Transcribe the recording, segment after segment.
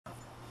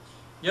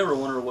You ever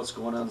wonder what's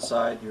going on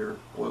inside your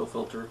oil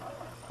filter?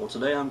 Well,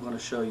 today I'm going to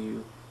show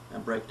you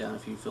and break down a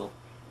few filters.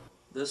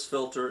 This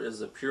filter is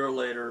the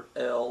Purolator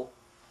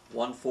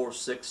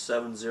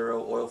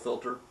L14670 oil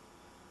filter.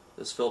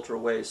 This filter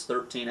weighs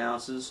 13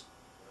 ounces,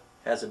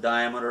 has a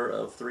diameter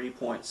of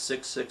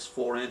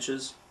 3.664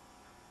 inches.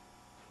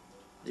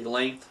 The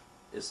length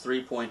is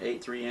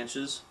 3.83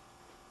 inches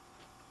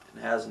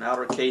and has an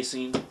outer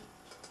casing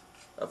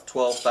of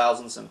 12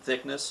 thousandths in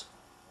thickness.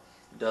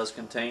 It does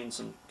contain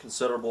some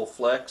considerable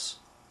flex.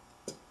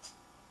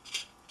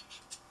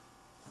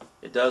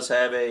 It does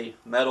have a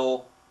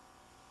metal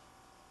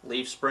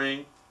leaf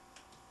spring.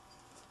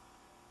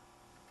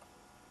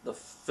 The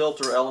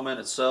filter element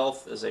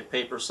itself is a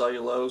paper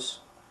cellulose.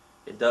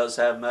 It does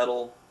have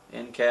metal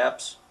end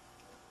caps.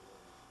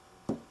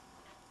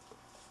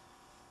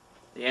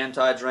 The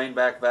anti-drain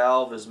back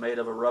valve is made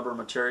of a rubber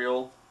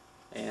material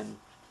and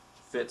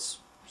fits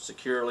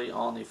securely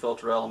on the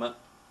filter element.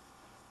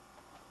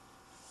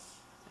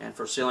 And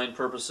for sealing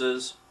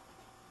purposes,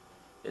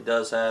 it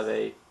does have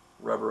a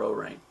rubber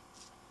O-ring.